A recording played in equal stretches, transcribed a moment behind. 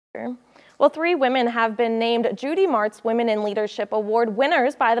Well, 3 women have been named Judy Martz Women in Leadership Award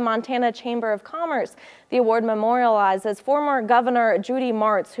winners by the Montana Chamber of Commerce. The award memorializes former Governor Judy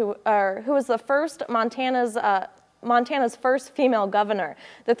Martz, who was the first Montana's first female governor.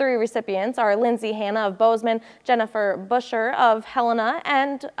 The 3 recipients are Lindsay Hanna of Bozeman, Jennifer Busher of Helena,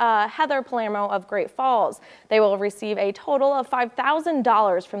 and Heather Palermo of Great Falls. They will receive a total of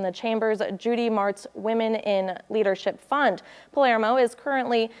 $5,000 from the Chamber's Judy Martz Women in Leadership Fund. Palermo is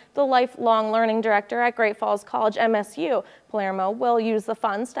currently the Lifelong Learning Director at Great Falls College MSU. Palermo will use the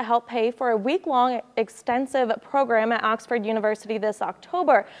funds to help pay for a week-long extensive program at Oxford University this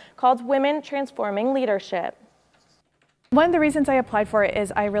October called Women Transforming Leadership. One of the reasons I applied for it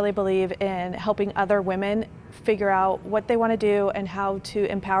is I really believe in helping other women figure out what they want to do and how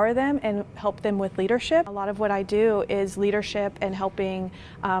to empower them and help them with leadership. A lot of what I do is leadership and helping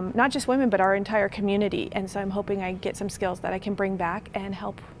not just women but our entire community, and so I'm hoping I get some skills that I can bring back and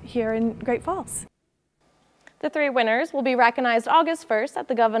help here in Great Falls. The 3 winners will be recognized August 1st at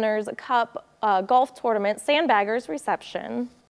the Governor's Cup Golf Tournament Sandbaggers reception.